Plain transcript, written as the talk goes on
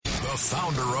the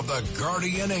founder of the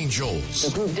Guardian Angels.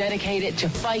 A group dedicated to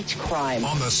fight crime.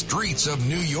 On the streets of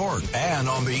New York and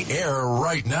on the air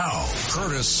right now,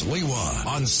 Curtis Lewa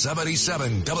on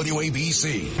 77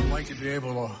 WABC. I'd like to be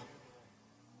able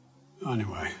to...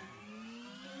 Anyway.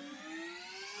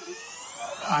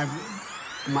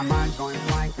 My mind's going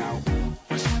blank now.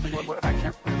 What's happening? I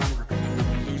can't remember.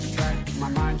 Lose track. My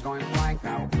mind's going blank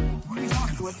now. What are you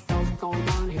talking about? What the hell's going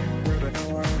on here?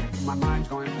 My mind's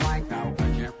going blank now. I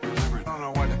can't remember. I don't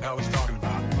know what the hell he's talking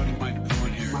about. What am I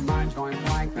doing here? My mind's going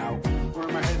blank now. Where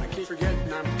am I heading? I keep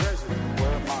forgetting I'm president.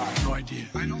 Where am I? No idea.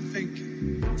 I don't think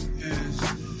is...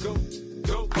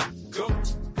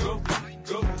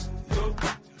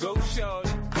 Go, shorty.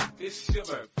 It's your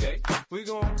birthday. We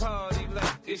gon' party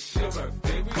like it's your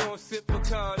birthday. We gon' sip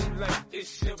Bacardi like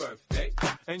it's your birthday.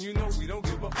 And you know we don't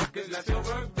give a fuck, cause that's your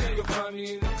birthday. You'll find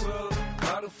me in the club,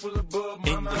 bottle full of bub.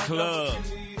 In the club.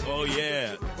 Oh,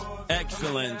 yeah.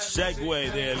 Excellent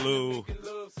segue there, Lou.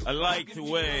 I like the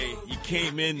way you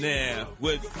came in there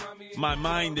with My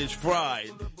Mind is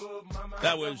Fried.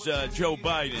 That was Joe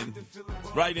Biden.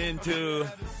 Right into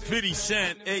 50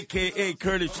 Cent, a.k.a.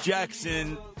 Curtis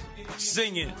Jackson,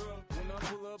 singing.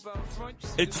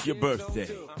 It's your birthday.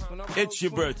 It's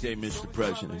your birthday, Mr.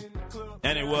 President.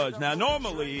 And it was. Now,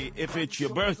 normally, if it's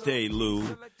your birthday,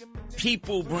 Lou,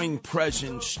 people bring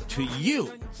presents to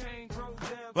you.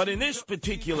 But in this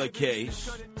particular case,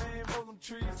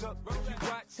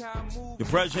 the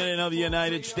President of the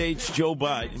United States, Joe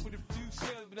Biden,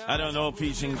 I don't know if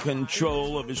he's in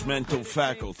control of his mental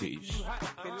faculties,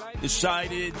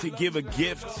 decided to give a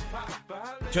gift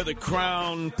to the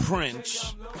Crown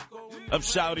Prince of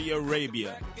Saudi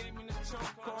Arabia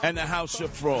and the House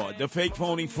of Fraud, the fake,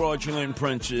 phony, fraudulent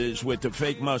princes with the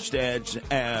fake mustaches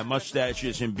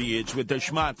and beards with the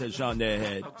schmatas on their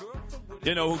head,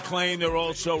 you know, who claim they're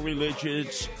also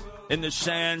religious in the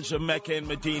sands of Mecca and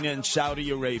Medina and Saudi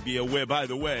Arabia, where, by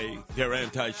the way, they're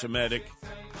anti-Semitic,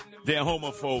 they're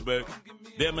homophobic,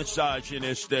 they're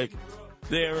misogynistic,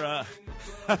 they're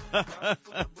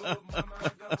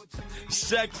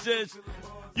sexist.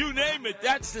 You name it,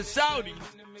 that's the Saudis.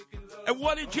 And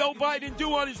what did Joe Biden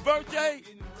do on his birthday?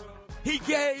 He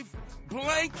gave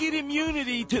blanket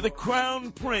immunity to the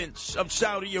Crown Prince of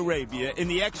Saudi Arabia in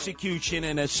the execution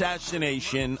and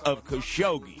assassination of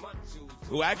Khashoggi,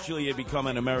 who actually had become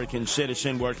an American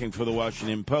citizen working for the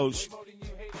Washington Post,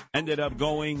 ended up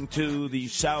going to the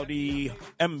Saudi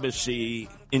embassy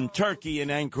in Turkey, in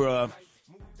Ankara,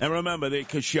 and remember, they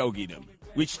Khashoggi'd him.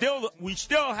 We still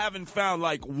haven't found,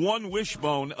 like, one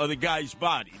wishbone of the guy's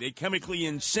body. They chemically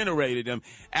incinerated him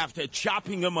after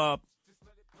chopping him up.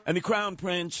 And the Crown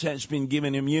Prince has been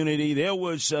given immunity. There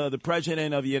was the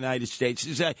President of the United States.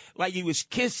 It's like he was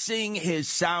kissing his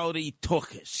Saudi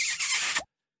tuchus.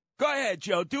 Go ahead,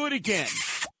 Joe. Do it again.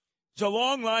 It's a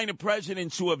long line of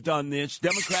presidents who have done this,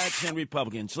 Democrats and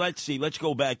Republicans. Let's see. Let's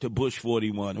go back to Bush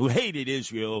 41, who hated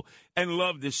Israel and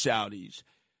loved the Saudis.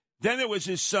 Then there was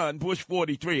his son, Bush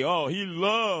 43. Oh, he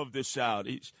loved the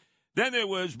Saudis. Then there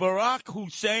was Barack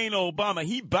Hussein Obama.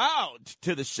 He bowed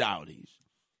to the Saudis.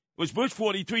 It was Bush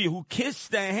 43 who kissed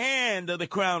the hand of the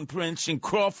Crown Prince in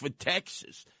Crawford,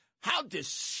 Texas. How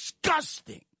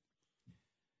disgusting.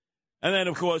 And then,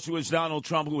 of course, it was Donald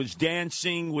Trump who was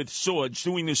dancing with swords,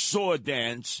 doing the sword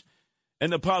dance in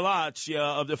the Palazzo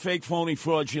of the fake, phony,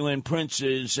 fraudulent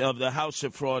princes of the House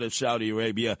of Fraud of Saudi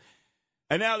Arabia.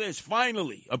 And now there's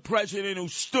finally a president who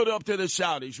stood up to the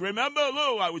Saudis. Remember,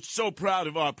 Lou, I was so proud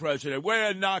of our president.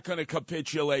 We're not going to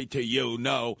capitulate to you,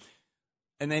 no.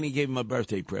 And then he gave him a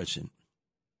birthday present.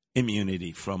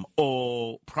 Immunity from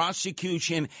all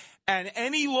prosecution and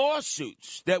any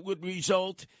lawsuits that would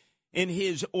result in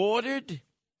his ordered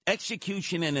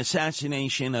execution and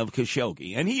assassination of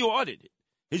Khashoggi. And he ordered it.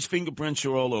 His fingerprints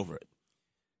are all over it.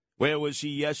 Where was he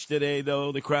yesterday,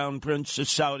 though? The Crown Prince of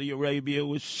Saudi Arabia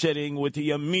was sitting with the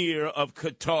Emir of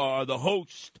Qatar, the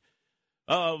host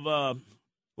of,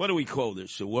 what do we call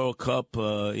this, the World Cup,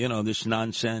 this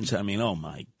nonsense. I mean, oh,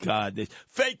 my God. This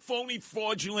fake, phony,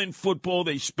 fraudulent football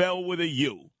they spell with a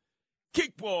U.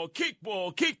 Kickball,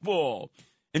 kickball, kickball,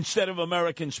 instead of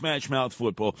American smash-mouth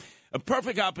football. A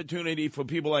perfect opportunity for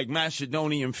people like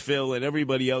Macedonian Phil and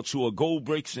everybody else who are gold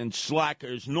bricks and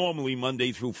slackers, normally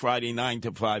Monday through Friday, 9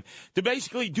 to 5, to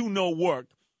basically do no work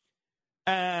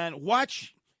and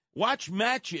watch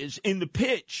matches in the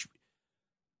pitch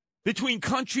between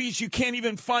countries you can't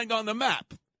even find on the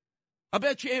map. I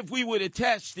bet you if we were to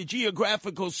test the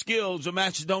geographical skills of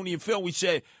Macedonian Phil, we'd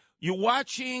say, you're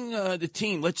watching the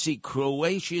team. Let's see,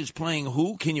 Croatia is playing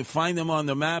who? Can you find them on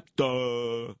the map?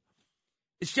 Duh.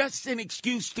 It's just an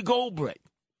excuse to gold brick.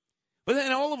 But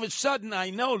then all of a sudden I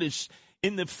notice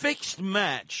in the fixed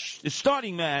match, the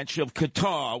starting match of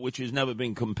Qatar, which has never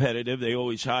been competitive, they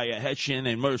always hire Hessian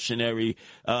and mercenary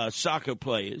soccer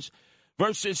players,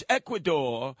 versus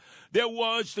Ecuador, there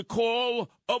was the call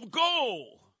of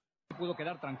goal. Pudo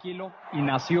quedar tranquilo y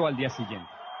nació al día siguiente.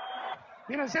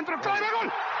 Viene el centro, clave,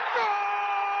 gol.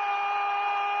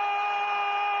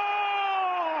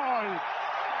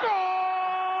 ¡Gol!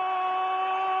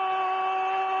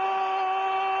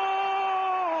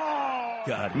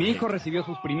 God, Mi hijo recibió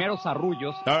sus primeros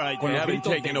arrullos. All right, they con los haven't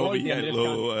gritos taken de over gol de yet, Andrés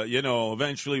Lou. Can.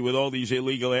 Eventually with all these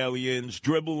illegal aliens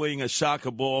dribbling a soccer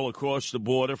ball across the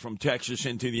border from Texas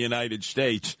into the United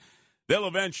States, they'll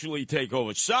eventually take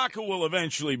over. Soccer will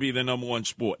eventually be the number one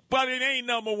sport. But it ain't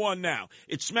number one now.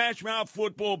 It's smash mouth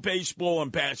football, baseball,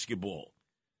 and basketball.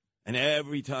 And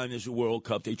every time there's a World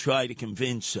Cup, they try to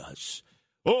convince us.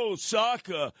 Oh,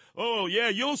 soccer. Oh, yeah,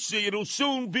 you'll see. It'll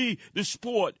soon be the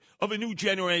sport of a new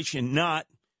generation. Not.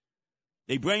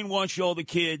 They brainwash all the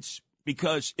kids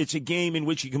because it's a game in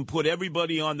which you can put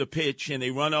everybody on the pitch and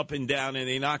they run up and down and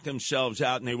they knock themselves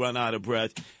out and they run out of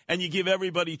breath. And you give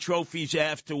everybody trophies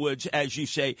afterwards, as you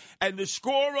say. And the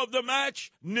score of the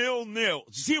match,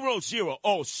 0-0, 0-0.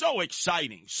 Oh, so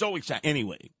exciting. So exciting.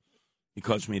 Anyway, it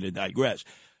caused me to digress.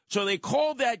 So they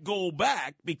called that goal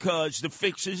back because the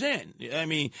fix is in. I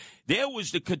mean, there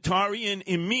was the Qatarian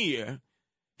emir.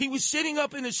 He was sitting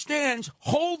up in the stands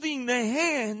holding the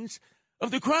hands of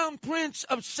the Crown Prince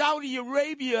of Saudi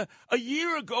Arabia a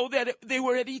year ago that they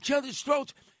were at each other's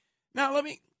throats. Now,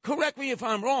 correct me if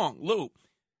I'm wrong, Lou.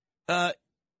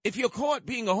 If you're caught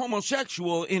being a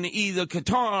homosexual in either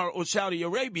Qatar or Saudi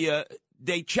Arabia,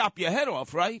 they chop your head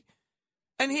off, right?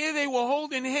 And here they were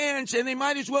holding hands, and they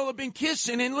might as well have been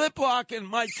kissing and lip locking.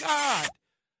 My God.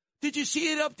 Did you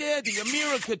see it up there? The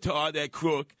Emir of Qatar, that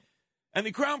crook, and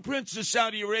the Crown Prince of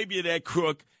Saudi Arabia, that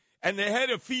crook, and the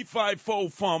head of FIFA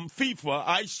from FIFA,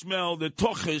 I smell the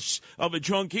tuchus of a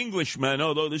drunk Englishman,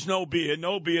 although there's no beer,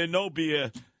 no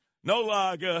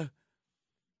lager.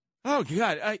 Oh,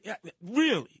 God,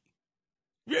 really,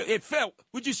 it felt.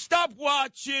 Would you stop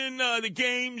watching the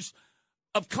games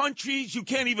of countries you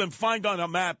can't even find on a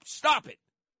map? Stop it.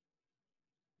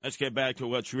 Let's get back to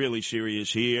what's really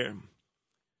serious here.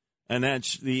 And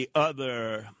that's the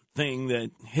other thing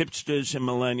that hipsters and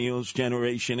millennials,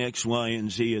 Generation X, Y, and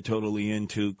Z are totally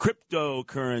into.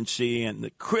 Cryptocurrency and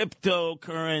the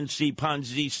cryptocurrency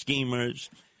Ponzi schemers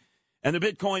and the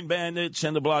Bitcoin bandits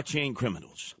and the blockchain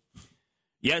criminals.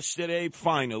 Yesterday,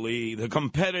 finally, the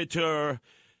competitor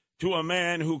to a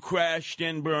man who crashed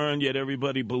and burned, yet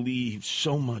everybody believed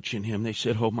so much in him. They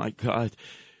said, oh, my God,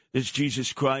 there's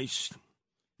Jesus Christ,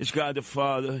 there's God the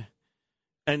Father,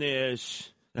 and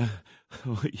there's,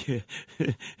 oh, yeah,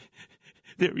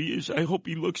 there he is. I hope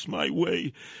he looks my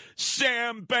way.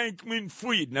 Sam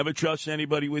Bankman-Fried. Never trust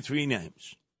anybody with three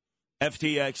names.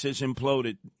 FTX has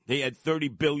imploded. They had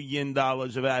 $30 billion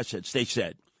of assets, they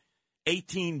said.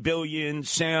 $18 billion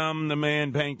Sam, the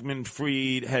man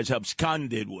Bankman-Fried, has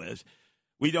absconded with.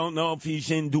 We don't know if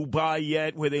he's in Dubai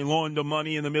yet, where they launder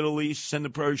money in the Middle East and the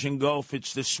Persian Gulf.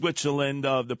 It's the Switzerland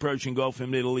of the Persian Gulf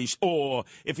and Middle East. Or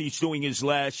if he's doing his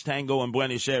last tango in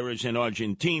Buenos Aires in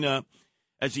Argentina,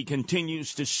 as he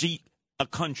continues to seek a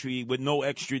country with no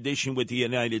extradition with the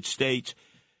United States.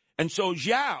 And so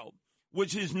Zhao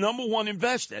was his number one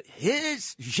investor.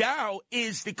 Zhao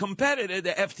is the competitor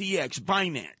to FTX,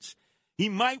 Binance. He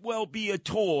might well be a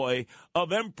toy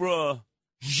of Emperor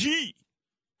Xi,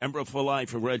 Emperor for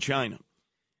Life of Red China.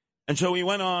 And so he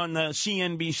went on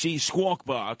CNBC Squawk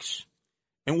Box,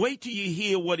 and wait till you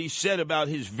hear what he said about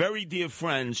his very dear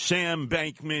friend, Sam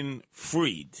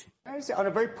Bankman-Fried. On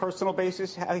a very personal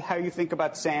basis, how you think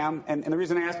about Sam, and the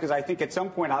reason I ask is I think at some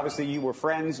point, obviously, you were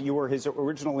friends, you were his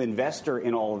original investor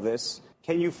in all of this.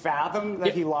 Can you fathom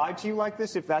that he lied to you like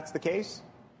this, if that's the case?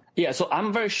 Yeah, so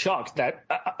I'm very shocked that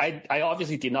I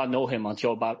obviously did not know him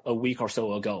until about a week or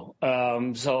so ago.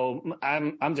 So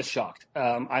I'm just shocked.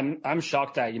 I'm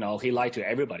shocked that, he lied to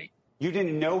everybody. You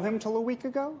didn't know him till a week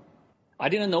ago? I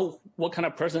didn't know what kind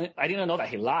of person. I didn't know that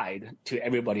he lied to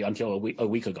everybody until a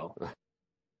week ago.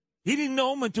 He didn't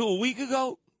know him until a week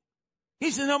ago?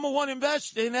 He's the number one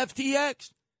investor in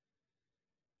FTX.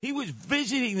 He was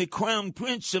visiting the Crown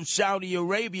Prince of Saudi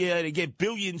Arabia to get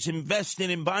billions invested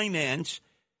in Binance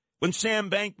when Sam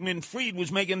Bankman-Fried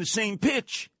was making the same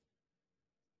pitch.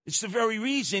 It's the very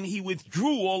reason he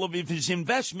withdrew all of his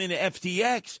investment in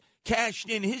FTX, cashed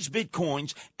in his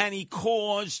bitcoins, and he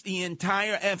caused the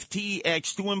entire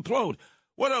FTX to implode.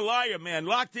 What a liar, man.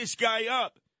 Lock this guy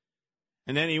up.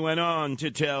 And then he went on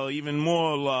to tell even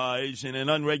more lies in an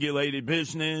unregulated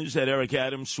business that Eric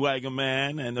Adams, swagger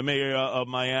man, and the mayor of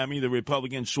Miami, the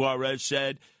Republican Suarez,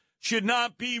 said should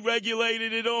not be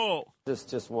regulated at all.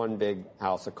 Just one big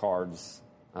house of cards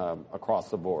across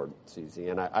the board, Susie.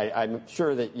 And I'm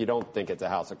sure that you don't think it's a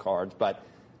house of cards, but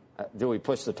do we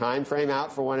push the time frame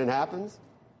out for when it happens?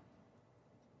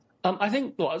 I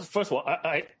think, well, first of all,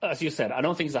 I, as you said, I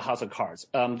don't think it's a house of cards.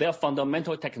 There are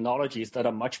fundamental technologies that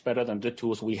are much better than the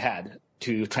tools we had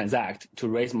to transact, to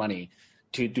raise money,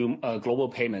 to do global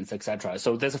payments, etc.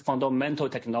 So there's fundamental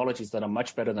technologies that are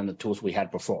much better than the tools we had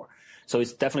before. So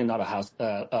it's definitely not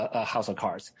a house of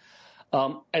cards.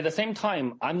 At the same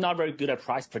time, I'm not very good at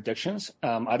price predictions.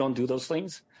 I don't do those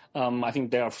things. I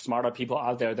think there are smarter people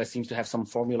out there that seems to have some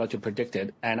formula to predict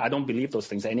it, and I don't believe those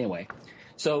things anyway.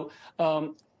 So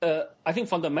I think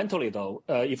fundamentally, though,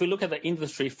 if we look at the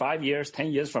industry 5 years,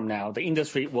 10 years from now, the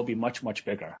industry will be much, much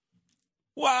bigger.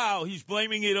 Wow, he's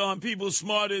blaming it on people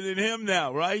smarter than him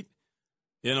now, right?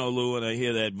 You know, Lou, when I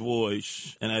hear that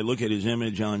voice and I look at his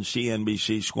image on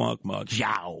CNBC Squawk Box,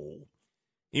 yow.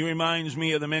 He reminds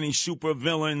me of the many super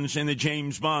villains in the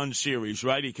James Bond series,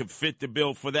 right? He could fit the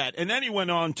bill for that. And then he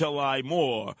went on to lie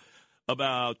more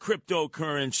about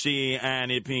cryptocurrency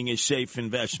and it being a safe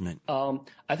investment.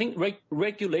 I think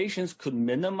regulations could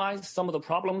minimize some of the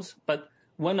problems, but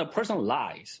when a person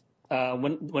lies,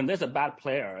 when there's a bad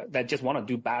player that just want to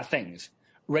do bad things,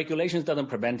 regulations doesn't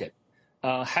prevent it.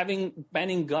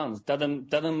 Banning guns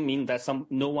doesn't mean that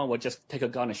no one will just take a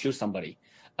gun and shoot somebody.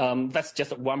 That's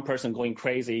just one person going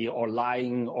crazy or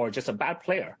lying or just a bad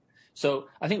player. So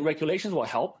I think regulations will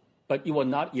help, but it will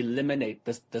not eliminate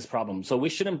this problem. So we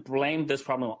shouldn't blame this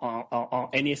problem on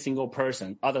any single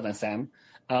person other than Sam.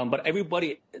 But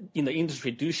everybody in the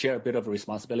industry do share a bit of a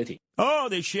responsibility. Oh,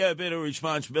 they share a bit of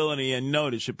responsibility, and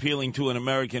notice appealing to an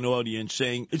American audience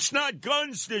saying, it's not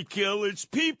guns that kill, it's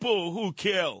people who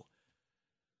kill.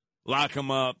 Lock them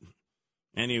up.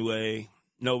 Anyway,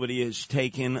 nobody has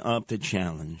taken up the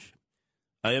challenge.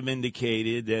 I have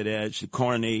indicated that as the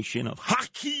coronation of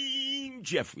Hakeem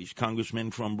Jeffries, congressman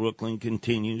from Brooklyn,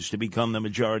 continues to become the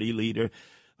majority leader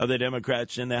of the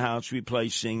Democrats in the House,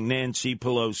 replacing Nancy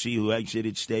Pelosi, who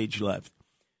exited stage left.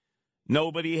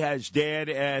 Nobody has dared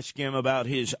ask him about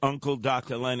his uncle,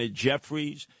 Dr. Leonard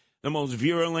Jeffries, the most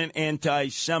virulent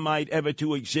anti-Semite ever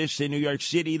to exist in New York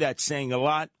City. That's saying a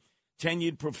lot.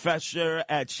 Tenured professor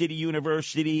at City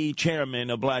University, chairman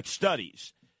of Black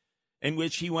Studies, in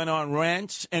which he went on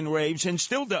rants and raves, and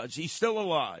still does. He's still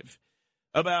alive,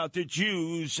 about the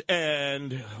Jews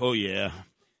and, oh yeah,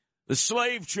 the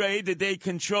slave trade that they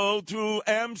controlled through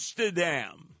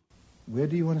Amsterdam. Where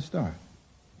do you want to start?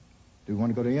 Do you want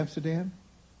to go to Amsterdam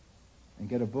and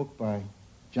get a book by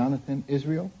Jonathan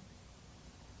Israel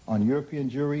on European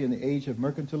Jewry in the Age of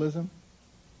Mercantilism,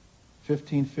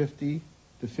 1550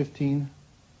 to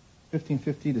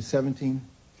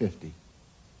 1750.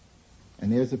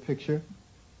 And there's a picture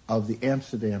of the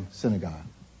Amsterdam Synagogue,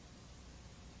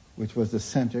 which was the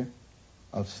center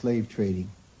of slave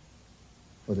trading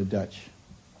for the Dutch.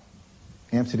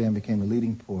 Amsterdam became a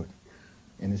leading port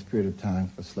in this period of time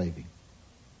for slavery.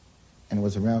 And it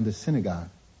was around this synagogue.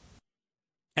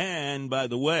 And, by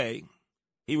the way,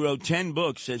 he wrote 10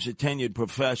 books as a tenured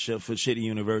professor for City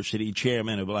University,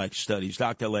 chairman of Black Studies,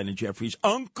 Dr. Leonard Jeffries,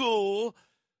 uncle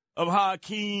of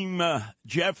Hakeem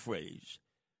Jeffries,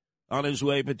 on his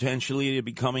way potentially to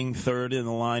becoming third in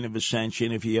the line of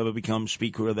ascension if he ever becomes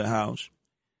Speaker of the House.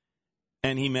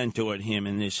 And he mentored him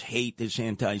in this hate, this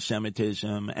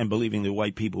anti-Semitism, and believing that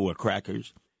white people were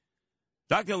crackers.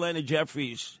 Dr. Leonard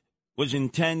Jeffries was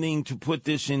intending to put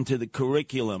this into the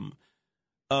curriculum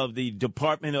of the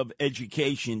Department of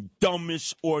Education,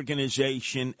 dumbest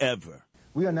organization ever.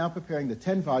 We are now preparing the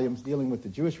 10 volumes dealing with the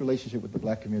Jewish relationship with the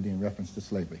black community in reference to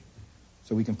slavery,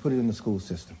 so we can put it in the school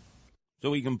system.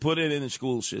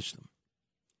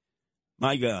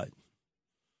 My God.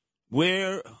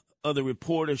 Where are the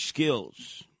reporter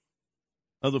skills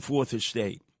of the Fourth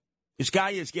Estate? This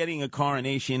guy is getting a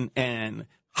coronation, and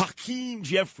Hakeem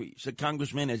Jeffries, the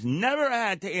congressman, has never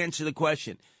had to answer the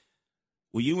question,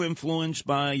 were you influenced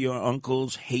by your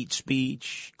uncle's hate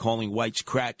speech, calling whites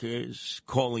crackers,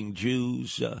 calling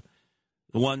Jews the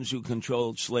ones who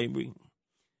controlled slavery?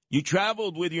 You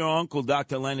traveled with your uncle,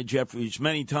 Dr. Leonard Jeffries,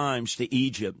 many times to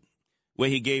Egypt, where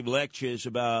he gave lectures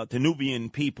about the Nubian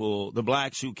people, the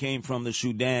blacks who came from the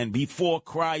Sudan before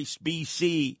Christ,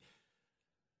 B.C.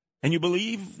 And you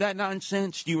believe that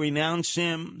nonsense? Do you renounce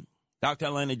him? Dr.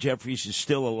 Leonard Jeffries is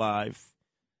still alive,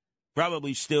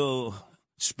 probably still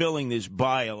spilling this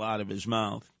bile out of his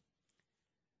mouth.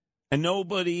 And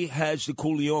nobody has the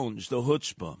coolions, the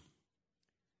chutzpah,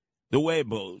 the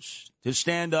huevos, to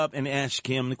stand up and ask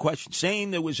him the question. Same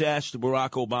that was asked to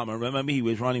Barack Obama. Remember, he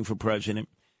was running for president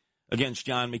against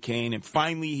John McCain, and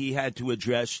finally he had to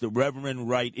address the Reverend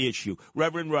Wright issue.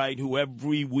 Reverend Wright, who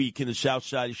every week in the south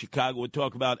side of Chicago would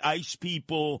talk about ICE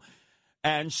people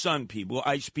and Sun people,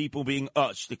 ICE people being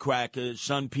us, the crackers,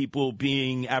 Sun people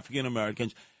being African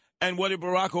Americans. And what did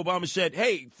Barack Obama said?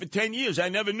 Hey, for 10 years, I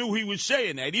never knew he was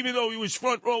saying that, even though he was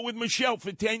front row with Michelle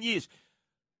for 10 years.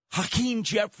 Hakeem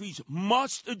Jeffries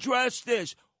must address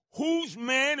this. Who's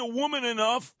man or woman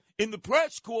enough in the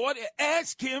press corps to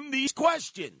ask him these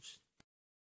questions?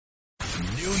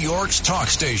 New York's talk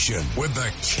station with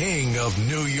the king of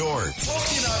New York,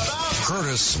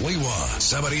 Curtis Lewa,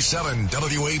 77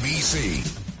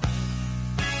 WABC.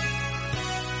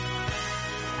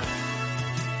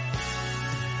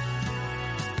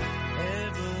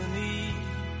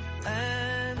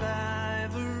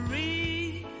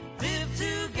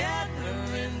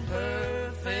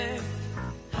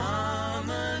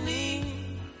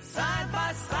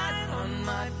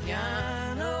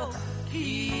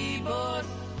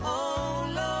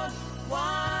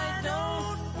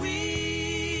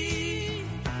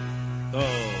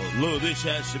 Lou, this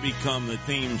has to become the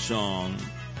theme song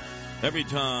every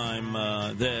time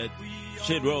that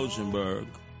Sid Rosenberg,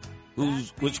 who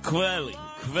was quelling,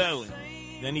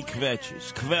 then he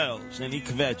quells, then he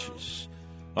kvetches.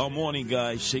 Our morning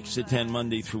guy, 6 to 10,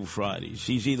 Monday through Fridays.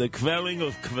 He's either quelling or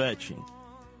kvetching.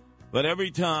 But every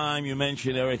time you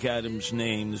mention Eric Adams'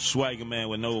 name, the swagger man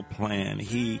with no plan,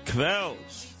 he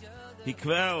quells. He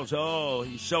quells. Oh,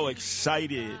 he's so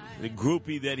excited, the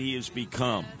groupie that he has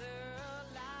become.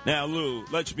 Now, Lou,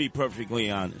 let's be perfectly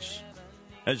honest.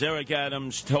 As Eric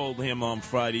Adams told him on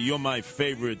Friday, you're my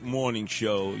favorite morning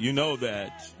show. You know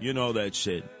that. You know that,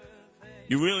 Sid.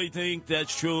 You really think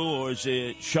that's true, or is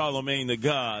it Charlemagne the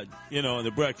God, in the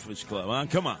Breakfast Club? Huh?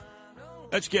 Come on.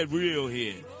 Let's get real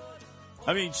here.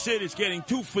 I mean, Sid is getting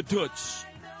 2 for toots,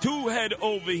 2 head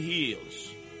over heels.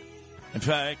 In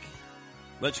fact,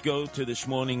 let's go to this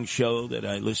morning show that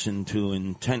I listened to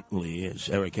intently as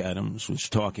Eric Adams was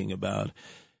talking about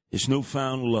his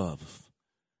newfound love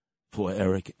for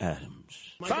Eric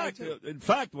Adams. In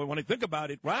fact, when I think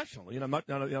about it rationally, and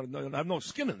I have no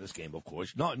skin in this game, of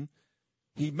course, none.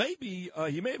 He may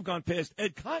have gone past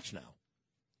Ed Koch now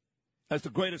as the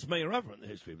greatest mayor ever in the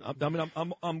history.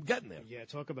 I'm getting there. Yeah,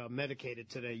 talk about medicated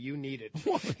today. You need it.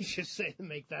 Just say to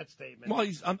make that statement. Well,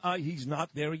 he's not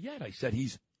there yet. I said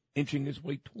he's inching his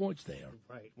way towards there.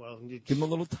 Right. Well, give him a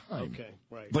little time. Okay.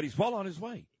 Right. But he's well on his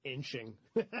way. Inching.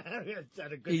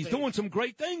 He's doing some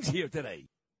great things here today.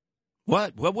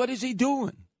 What? What is he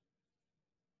doing?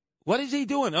 What is he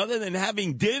doing other than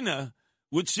having dinner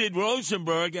with Sid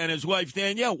Rosenberg and his wife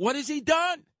Danielle? What has he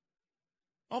done?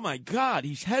 Oh, my God,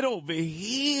 he's head over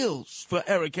heels for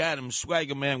Eric Adams,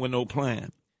 swagger man with no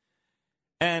plan.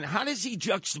 And how does he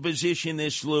juxtaposition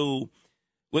this, Lou,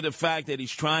 with the fact that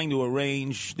he's trying to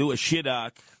do a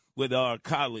shidduch with our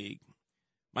colleague,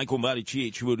 Michael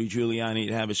Buttigieg, Rudy Giuliani,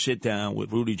 to have a sit-down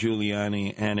with Rudy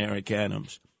Giuliani and Eric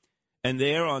Adams. And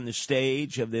there on the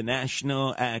stage of the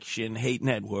National Action Hate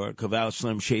Network of Al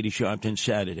Slim Shady Sharpton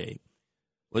Saturday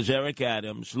was Eric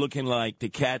Adams looking like the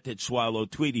cat that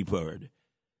swallowed Tweety Bird,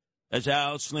 as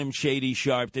Al Slim Shady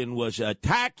Sharpton was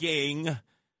attacking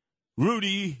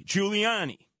Rudy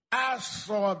Giuliani. I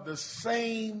saw the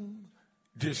same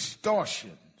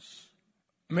distortions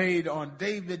made on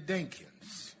David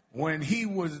Dinkins when he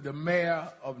was the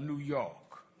mayor of New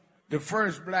York, the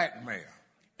first black mayor.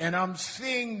 And I'm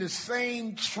seeing the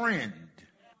same trend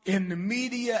in the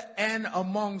media and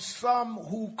among some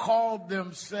who call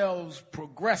themselves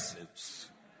progressives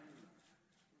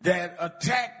that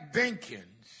attack Dinkins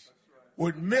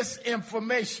with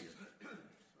misinformation,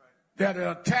 that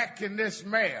are attacking this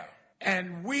mayor.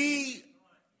 And we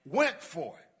went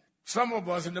for it. Some of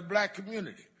us in the black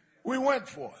community, we went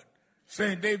for it,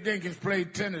 saying Dave Dinkins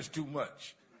played tennis too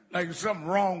much, like there's something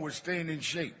wrong with staying in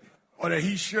shape, or that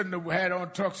he shouldn't have had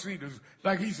on tuxedos,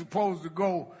 like he's supposed to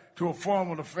go to a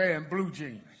formal affair in blue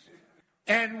jeans.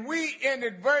 And we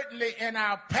inadvertently, in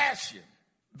our passion,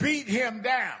 beat him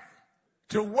down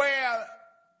to where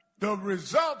the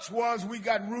results was we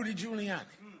got Rudy Giuliani.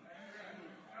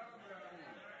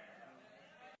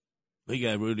 We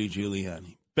got Rudy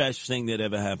Giuliani. Best thing that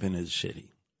ever happened in the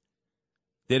city.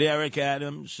 Did Eric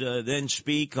Adams then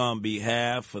speak on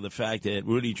behalf of the fact that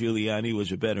Rudy Giuliani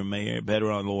was a better mayor, better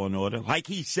on law and order? Like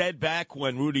he said back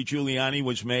when Rudy Giuliani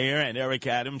was mayor and Eric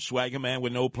Adams, swagger man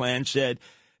with no plan, said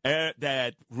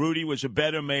that Rudy was a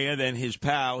better mayor than his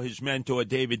pal, his mentor,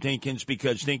 David Dinkins,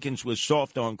 because Dinkins was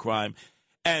soft on crime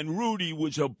and Rudy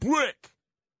was a brick.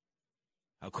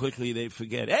 How quickly they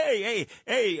forget. Hey,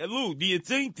 Lou, do you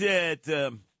think that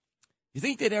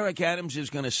Eric Adams is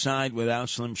going to side with Al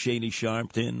Slim Shady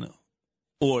Sharpton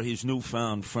or his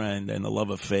newfound friend and the love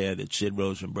affair that Sid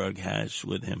Rosenberg has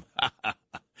with him.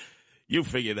 You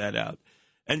figure that out.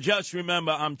 And just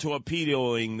remember, I'm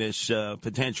torpedoing this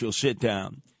potential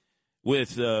sit-down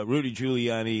with Rudy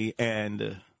Giuliani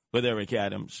and with Eric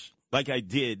Adams, like I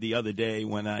did the other day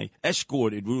when I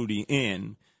escorted Rudy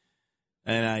in,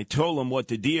 and I told him what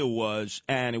the deal was,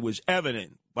 and it was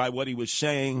evident by what he was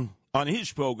saying on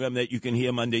his program that you can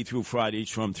hear Monday through Fridays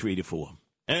from 3 to 4.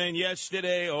 And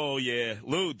yesterday, oh, yeah,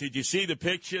 Lou, did you see the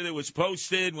picture that was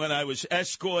posted when I was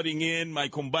escorting in my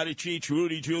compadre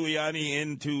Rudy Giuliani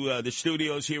into the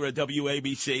studios here at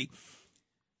WABC?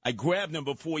 I grabbed him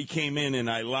before he came in, and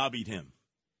I lobbied him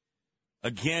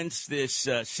against this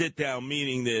sit-down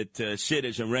meeting that Sid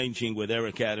is arranging with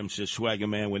Eric Adams, the swagger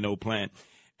man with no plan.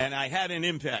 And I had an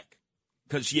impact,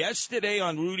 because yesterday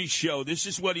on Rudy's show, this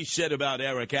is what he said about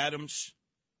Eric Adams,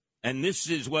 and this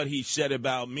is what he said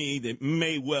about me that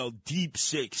may well deep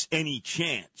six any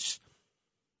chance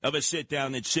of a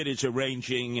sit-down that Sid is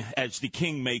arranging as the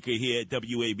kingmaker here at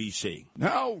WABC.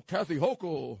 Now, Kathy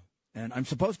Hochul, and I'm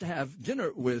supposed to have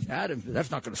dinner with Adams, but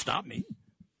that's not going to stop me.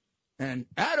 And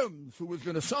Adams, who was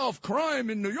going to solve crime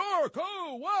in New York,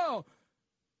 oh, wow.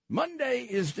 Monday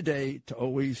is the day to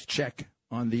always check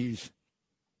on these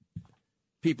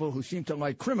people who seem to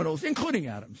like criminals, including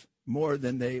Adams, more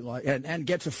than they like, and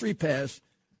gets a free pass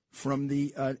from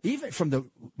the even from the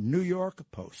New York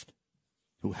Post,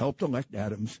 who helped elect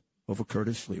Adams over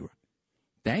Curtis Sliwa.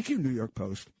 Thank you, New York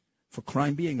Post, for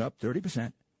crime being up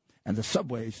 30% and the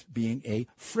subways being a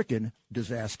frickin'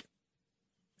 disaster.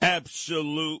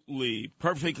 Absolutely.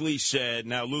 Perfectly said.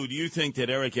 Now, Lou, do you think that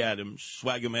Eric Adams,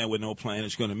 swagger man with no plan,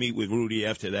 is going to meet with Rudy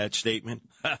after that statement?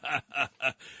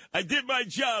 I did my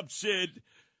job, Sid.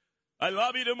 I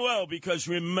lobbied him well because,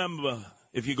 remember,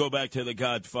 if you go back to The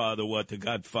Godfather, what the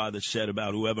Godfather said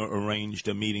about whoever arranged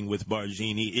a meeting with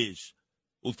Barzini is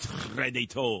un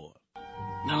traditor.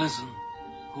 Now listen,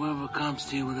 whoever comes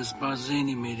to you with this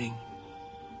Barzini meeting,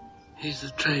 he's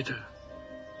a traitor.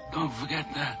 Don't forget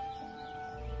that.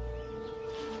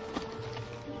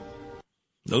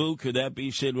 Lou, could that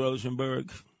be Sid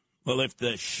Rosenberg? Well, if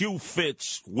the shoe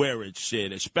fits, wear it,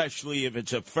 Sid, especially if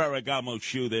it's a Ferragamo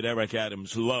shoe that Eric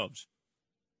Adams loves.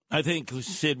 I think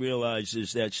Sid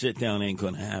realizes that sit-down ain't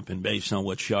going to happen based on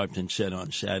what Sharpton said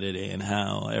on Saturday and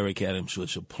how Eric Adams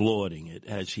was applauding it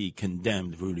as he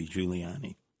condemned Rudy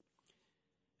Giuliani.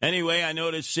 Anyway, I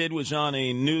noticed Sid was on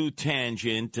a new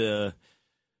tangent. He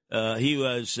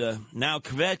was now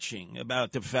kvetching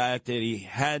about the fact that he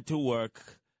had to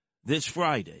work this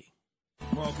Friday.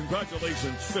 Well,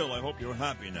 congratulations, Phil. I hope you're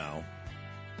happy now.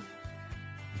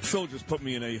 Phil just put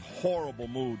me in a horrible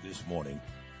mood this morning.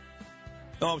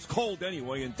 I was cold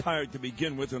anyway and tired to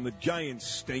begin with, and the Giants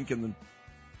stink,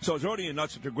 so I was already in not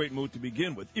such a great mood to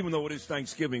begin with, even though it is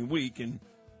Thanksgiving week, and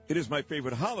it is my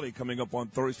favorite holiday coming up on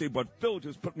Thursday, but Phil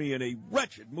just put me in a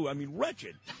wretched mood. I mean,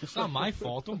 wretched. It's not my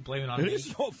fault. Don't blame it on me. It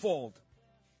is your fault.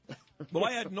 Well,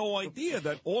 I had no idea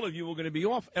that all of you were going to be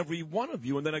off, every one of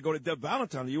you, and then I go to Deb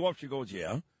Valentine. Are you off? She goes,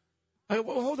 yeah. I go,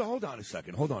 well, hold on a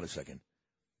second.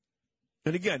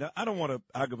 And again, I don't want to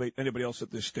aggravate anybody else at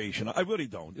this station. I really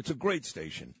don't. It's a great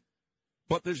station.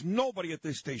 But there's nobody at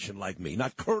this station like me.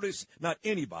 Not Curtis, not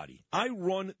anybody. I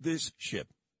run this ship.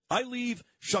 I leave,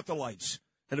 shut the lights.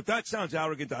 And if that sounds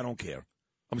arrogant, I don't care.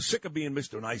 I'm sick of being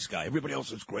Mr. Nice Guy. Everybody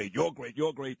else is great. You're great.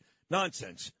 You're great.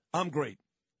 Nonsense. I'm great.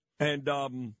 And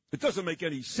it doesn't make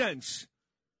any sense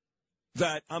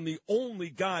that I'm the only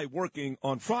guy working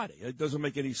on Friday. It doesn't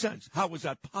make any sense. How is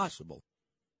that possible?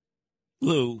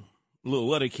 Lou,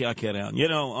 what a out. You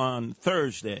know, on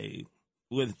Thursday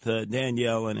with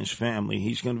Danielle and his family,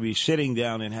 he's going to be sitting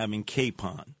down and having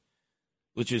capon,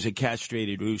 which is a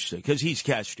castrated rooster, because he's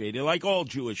castrated like all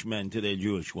Jewish men to their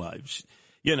Jewish wives.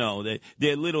 You know,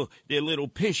 they're little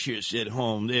pishers at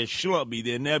home. They're schlubby.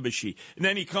 They're nebbishy. And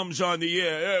then he comes on the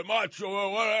air, hey,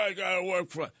 macho, what I got to work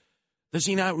for? Does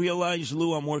he not realize,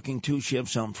 Lou, I'm working 2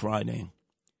 shifts on Friday?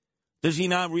 Does he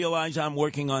not realize I'm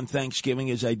working on Thanksgiving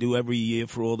as I do every year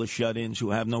for all the shut-ins who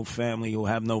have no family, who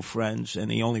have no friends, and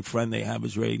the only friend they have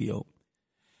is radio?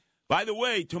 By the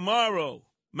way, tomorrow,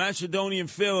 Macedonian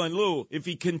Phil and Lou, if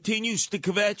he continues to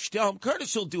kvetch, tell him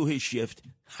Curtis will do his shift.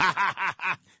 Ha, ha, ha,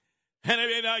 ha. And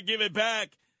if he not give it back.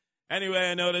 Anyway,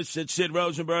 I noticed that Sid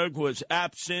Rosenberg was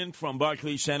absent from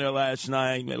Barclays Center last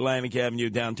night, Atlantic Avenue,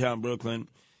 downtown Brooklyn,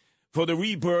 for the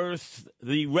rebirth,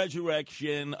 the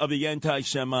resurrection of the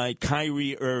anti-Semite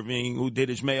Kyrie Irving, who did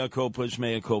his mea culpas,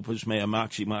 mea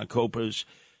maxima culpas.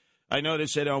 I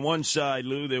noticed that on one side,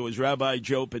 Lou, there was Rabbi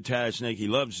Joe Potasnik. He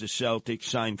loves the Celtics,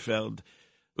 Seinfeld.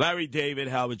 Larry David,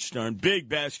 Howard Stern, big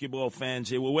basketball fans.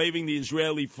 They were waving the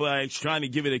Israeli flags, trying to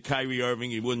give it to Kyrie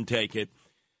Irving. He wouldn't take it.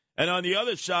 And on the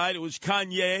other side, it was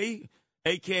Kanye,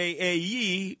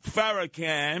 a.k.a.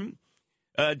 Farrakhan,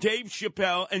 Dave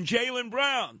Chappelle, and Jaylen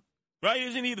Brown. Right?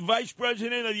 Isn't he the vice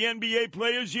president of the NBA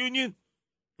Players Union?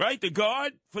 Right? The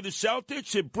guard for the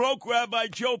Celtics. It broke Rabbi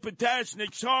Joe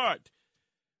Potasnik's heart.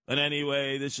 But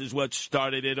anyway, this is what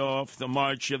started it off, the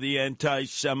march of the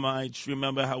anti-Semites.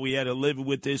 Remember how we had to live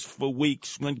with this for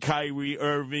weeks when Kyrie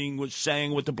Irving was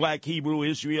saying what the black Hebrew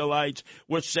Israelites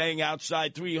were saying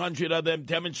outside, 300 of them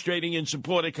demonstrating in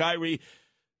support of Kyrie,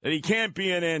 that he can't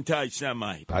be an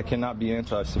anti-Semite. I cannot be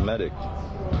anti-Semitic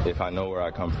if I know where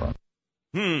I come from.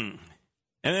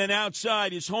 And then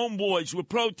outside, his homeboys were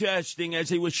protesting as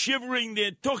they were shivering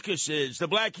their tuchuses, the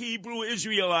black Hebrew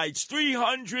Israelites,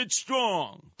 300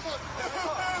 strong. 6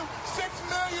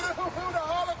 million who the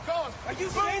Holocaust. Are you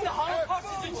saying the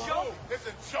Holocaust is a joke? It's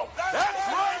a joke. That's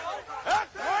right.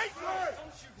 That's right.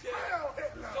 Don't you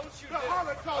dare. Don't you dare. The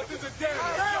Holocaust is a damn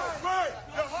joke. Right.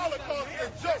 The Holocaust is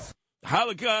a joke.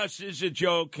 Holocaust is a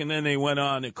joke, and then they went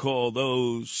on to call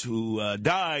those who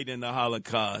died in the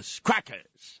Holocaust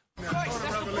crackers. You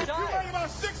write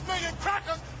about 6 million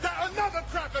crackers that another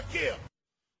cracker killed.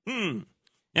 And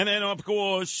then, of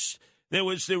course, there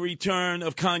was the return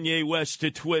of Kanye West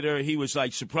to Twitter. He was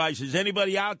like, surprised. Is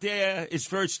anybody out there? His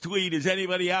first tweet, is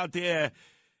anybody out there?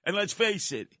 And let's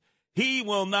face it, he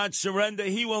will not surrender.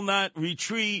 He will not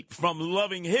retreat from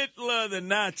loving Hitler, the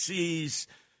Nazis,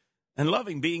 and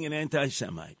loving being an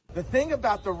anti-Semite. The thing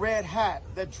about the red hat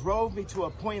that drove me to a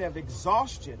point of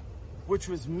exhaustion, which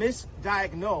was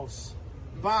misdiagnosed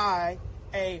by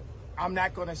I'm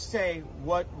not going to say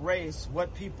what race,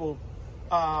 what people,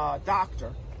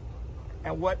 doctor,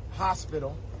 and what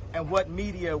hospital, and what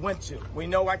media went to. We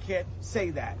know I can't say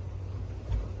that.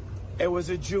 It was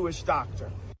a Jewish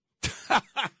doctor. I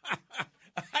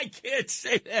can't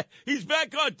say that. He's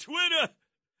back on Twitter.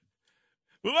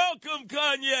 Welcome,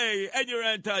 Kanye, and your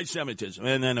anti-Semitism.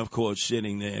 And then, of course,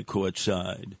 sitting there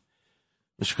courtside,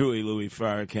 the screwy Louis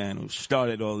Farrakhan, who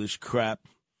started all this crap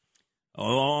a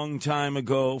long time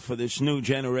ago for this new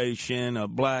generation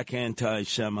of black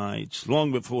anti-Semites,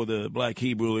 long before the black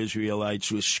Hebrew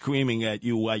Israelites were screaming at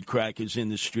you white crackers in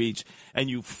the streets and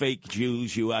you fake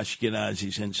Jews, you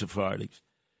Ashkenazis and Sephardics.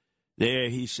 There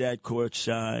he sat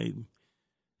courtside,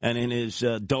 and in his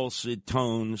dulcet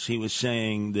tones, he was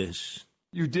saying this.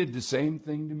 You did the same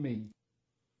thing to me.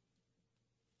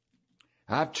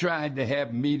 I've tried to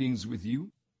have meetings with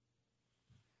you.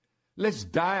 Let's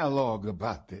dialogue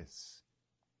about this.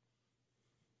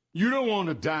 You don't want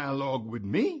a dialogue with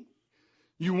me.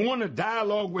 You want a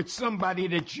dialogue with somebody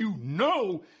that you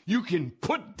know you can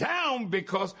put down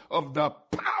because of the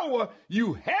power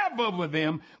you have over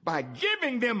them by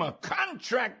giving them a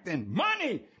contract and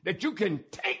money that you can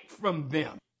take from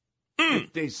them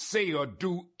if they say or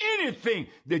do anything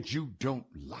that you don't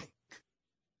like.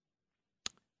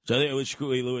 So there was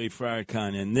screwy Louis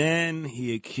Farrakhan, and then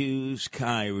he accused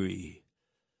Kyrie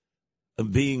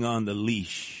of being on the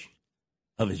leash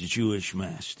of his Jewish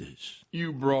masters.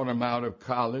 You brought them out of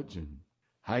college and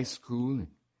high school and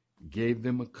gave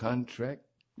them a contract.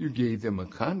 You gave them a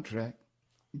contract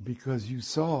because you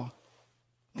saw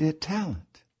their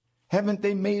talent. Haven't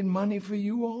they made money for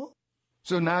you all?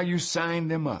 So now you sign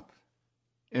them up.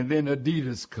 And then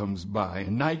Adidas comes by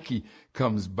and Nike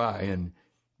comes by and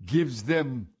gives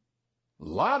them a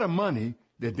lot of money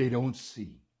that they don't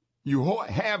see. You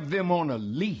have them on a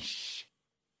leash.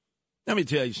 Let me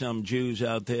tell you something, Jews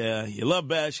out there. You love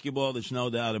basketball, there's no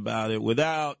doubt about it.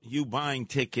 Without you buying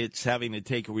tickets, having to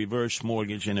take a reverse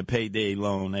mortgage and a payday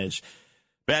loan, as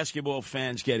basketball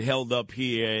fans get held up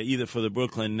here, either for the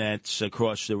Brooklyn Nets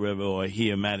across the river or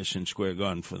here Madison Square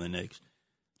Garden for the Knicks.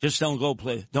 Just don't go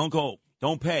play. Don't go.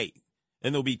 Don't pay.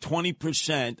 And there'll be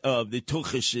 20% of the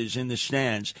tuchuses in the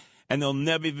stands, and they'll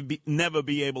never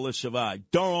be able to survive.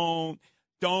 Don't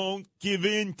give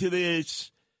in to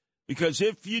this. Because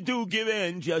if you do give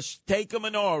in, just take a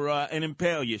menorah and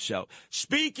impale yourself.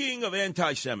 Speaking of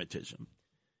anti-Semitism,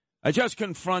 I just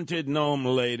confronted Noam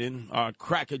Laden, our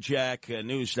crackerjack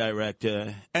news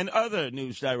director, and other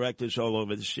news directors all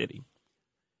over the city.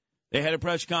 They had a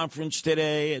press conference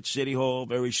today at City Hall,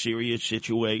 very serious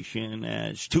situation,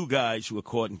 as two guys were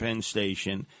caught in Penn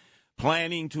Station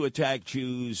planning to attack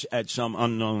Jews at some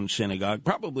unknown synagogue,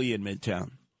 probably in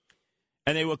Midtown.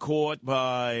 And they were caught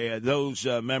by those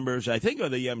members, I think,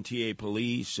 of the MTA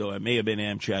police, or it may have been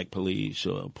Amtrak police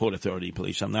or Port Authority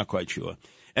police. I'm not quite sure.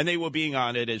 And they were being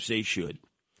honored as they should.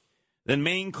 The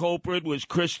main culprit was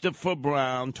Christopher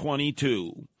Brown,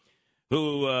 22,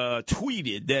 who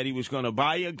tweeted that he was going to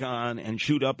buy a gun and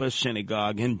shoot up a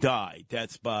synagogue and die.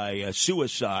 Death by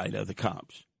suicide of the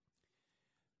cops.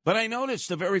 But I noticed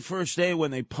the very first day when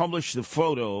they published the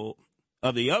photo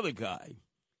of the other guy,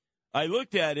 I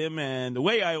looked at him, and the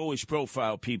way I always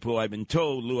profile people, I've been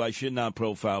told, Lou, I should not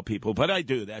profile people, but I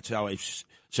do. That's how I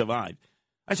survive.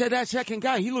 I said, that second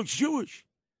guy, he looks Jewish.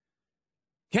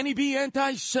 Can he be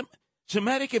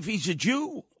anti-Semitic if he's a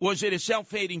Jew? Or is it a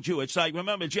self-hating Jew? It's like,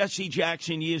 remember, Jesse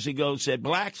Jackson years ago said,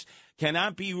 blacks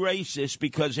cannot be racist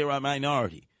because they're a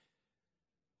minority.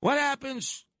 What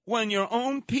happens when your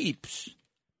own peeps,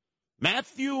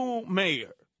 Matthew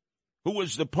Mayer, who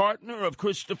was the partner of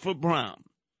Christopher Brown,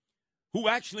 who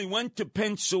actually went to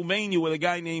Pennsylvania with a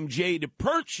guy named Jay to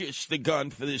purchase the gun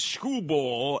for this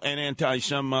screwball and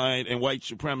anti-Semite and white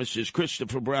supremacist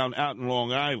Christopher Brown out in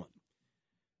Long Island.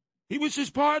 He was his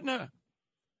partner.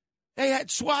 They had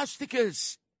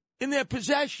swastikas in their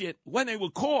possession when they were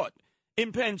caught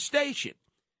in Penn Station.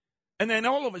 And then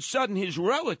all of a sudden his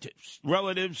relatives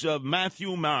of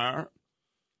Matthew Mayer,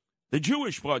 the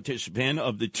Jewish participant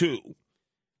of the two,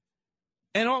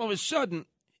 and all of a sudden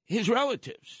his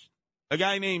relatives, a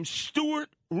guy named Stuart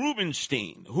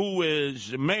Rubenstein, who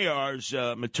is Mayer's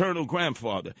maternal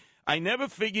grandfather. I never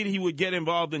figured he would get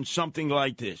involved in something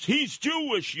like this. He's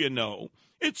Jewish, you know.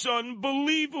 It's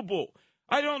unbelievable.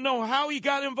 I don't know how he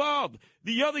got involved.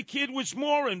 The other kid was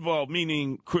more involved,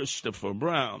 meaning Christopher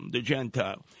Brown, the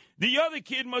Gentile. The other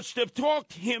kid must have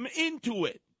talked him into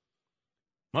it.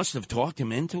 Must have talked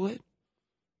him into it?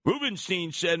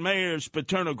 Rubenstein said Mayer's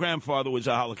paternal grandfather was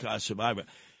a Holocaust survivor.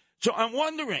 So I'm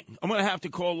wondering, I'm going to have to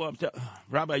call up to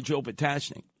Rabbi Joe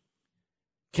Potasnik.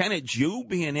 Can a Jew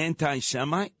be an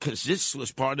anti-Semite? Because this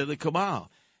was part of the cabal.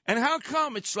 And how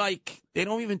come it's like they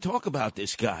don't even talk about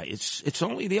this guy? It's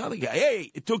only the other guy.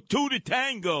 Hey, it took two to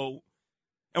tango,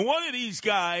 and one of these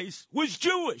guys was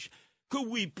Jewish. Could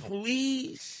we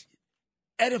please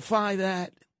edify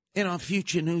that in our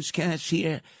future newscasts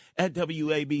here at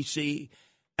WABC?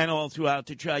 And all throughout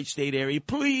the tri-state area,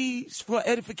 please, for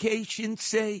edification's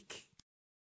sake.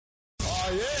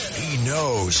 He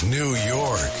knows New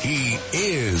York. He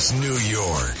is New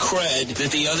York. Cred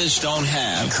that the others don't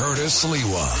have. Curtis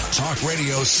Lewa, Talk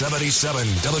Radio 77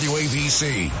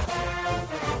 WABC.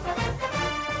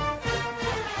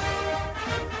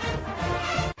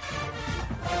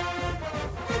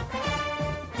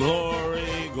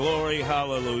 Glory, glory,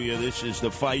 hallelujah. This is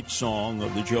the fight song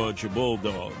of the Georgia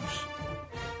Bulldogs.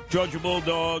 Georgia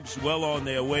Bulldogs well on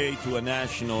their way to a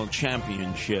national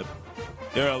championship.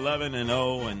 They're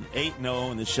 11-0 and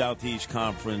 8-0 in the Southeast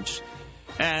Conference.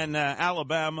 And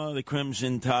Alabama, the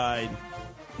Crimson Tide,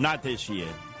 not this year.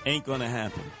 Ain't going to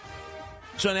happen.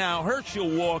 So now Herschel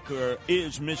Walker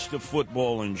is Mr.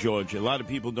 Football in Georgia. A lot of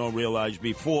people don't realize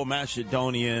before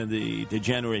Macedonia, the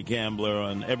degenerate gambler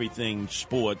on everything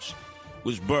sports,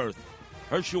 was birthed.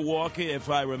 Herschel Walker, if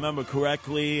I remember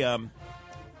correctly,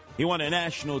 he won a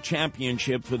national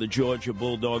championship for the Georgia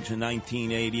Bulldogs in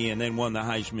 1980 and then won the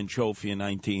Heisman Trophy in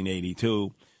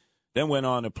 1982. Then went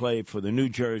on to play for the New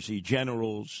Jersey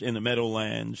Generals in the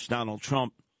Meadowlands. Donald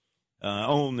Trump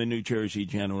owned the New Jersey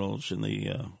Generals in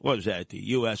the, what was that,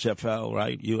 the USFL,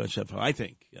 right? USFL, I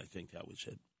think that was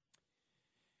it.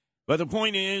 But the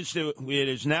point is that it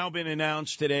has now been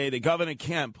announced today that Governor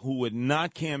Kemp, who would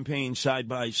not campaign side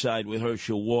by side with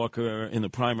Herschel Walker in the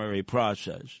primary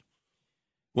process,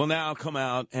 will now come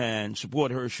out and support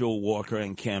Herschel Walker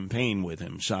and campaign with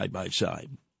him side by side.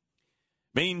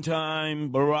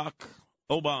 Meantime, Barack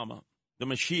Obama, the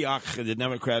Mashiach of the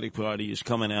Democratic Party, is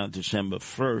coming out December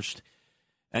 1st,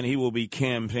 and he will be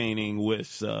campaigning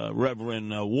with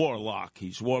Reverend Warlock.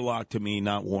 He's Warlock to me,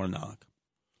 not Warnock.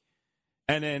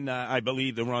 And then I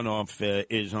believe the runoff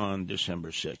is on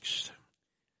December 6th.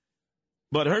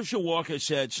 But Herschel Walker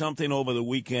said something over the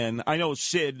weekend. I know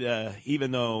Sid,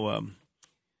 even though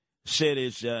Sid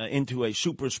is into a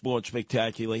super sports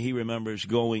spectacular, he remembers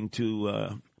going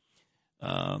to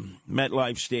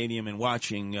MetLife Stadium and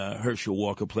watching Herschel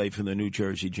Walker play for the New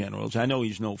Jersey Generals. I know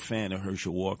he's no fan of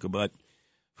Herschel Walker, but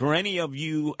for any of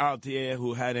you out there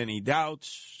who had any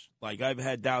doubts, like I've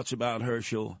had doubts about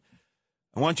Herschel,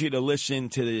 I want you to listen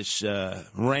to this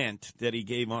rant that he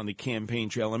gave on the campaign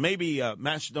trail. And maybe,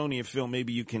 Macedonia Phil,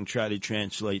 maybe you can try to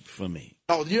translate for me.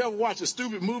 Oh, you ever watch a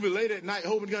stupid movie late at night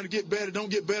hoping it's going to get better, don't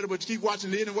get better, but you keep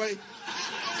watching it anyway?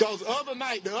 Because the other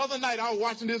night I was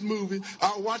watching this movie.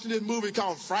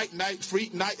 Called Freak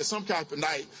Night, or some type of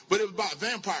night, but it was about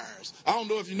vampires. I don't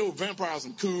know if you know vampires are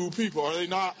cool people, are they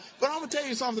not? But I'm going to tell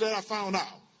you something that I found out.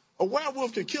 A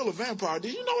werewolf can kill a vampire.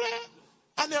 Did you know that?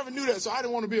 I never knew that, so I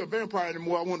didn't want to be a vampire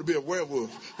anymore. I wanted to be a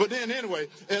werewolf. But then anyway,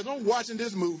 as I'm watching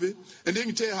this movie, and then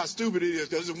you can tell how stupid it is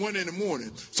because it's 1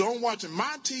 a.m. So I'm watching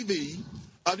my TV,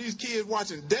 these kids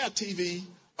watching their TV,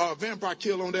 vampire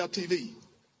kill on their TV.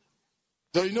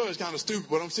 So you know it's kind of stupid,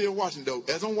 but I'm still watching though.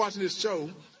 As I'm watching this show,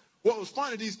 what was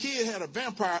funny, these kids had a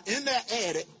vampire in their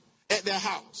attic at their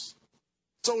house.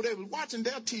 So they were watching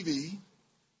their TV.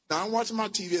 Now I'm watching my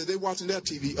TV as they watching their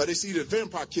TV, or they see the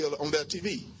vampire killer on their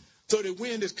TV. So they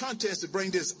win this contest to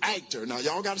bring this actor. Now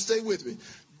y'all got to stay with me.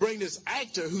 Bring this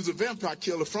actor who's a vampire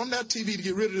killer from that TV to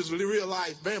get rid of this real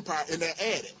life vampire in their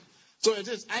attic. So as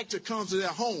this actor comes to their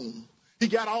home, he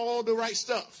got all the right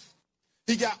stuff.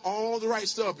 He got all the right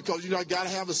stuff because, you know, got to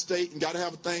have a stake and got to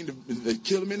have a thing to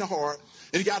kill him in the heart.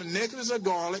 And he got a necklace of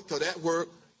garlic because that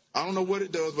worked. I don't know what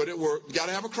it does, but it worked. You got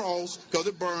to have a cross because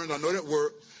it burns. I know that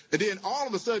worked. And then all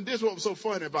of a sudden, this is what was so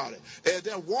funny about it. As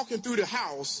they're walking through the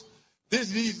house,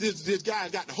 this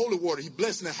guy's got the holy water. He's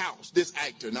blessing the house, this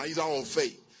actor. Now, he's all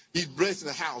fake. He's blessing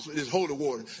the house with this holy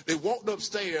water. They walked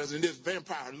upstairs, and this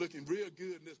vampire looking real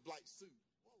good in this black suit.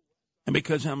 And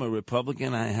because I'm a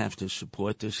Republican, I have to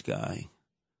support this guy.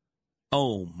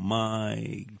 Oh,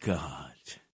 my God.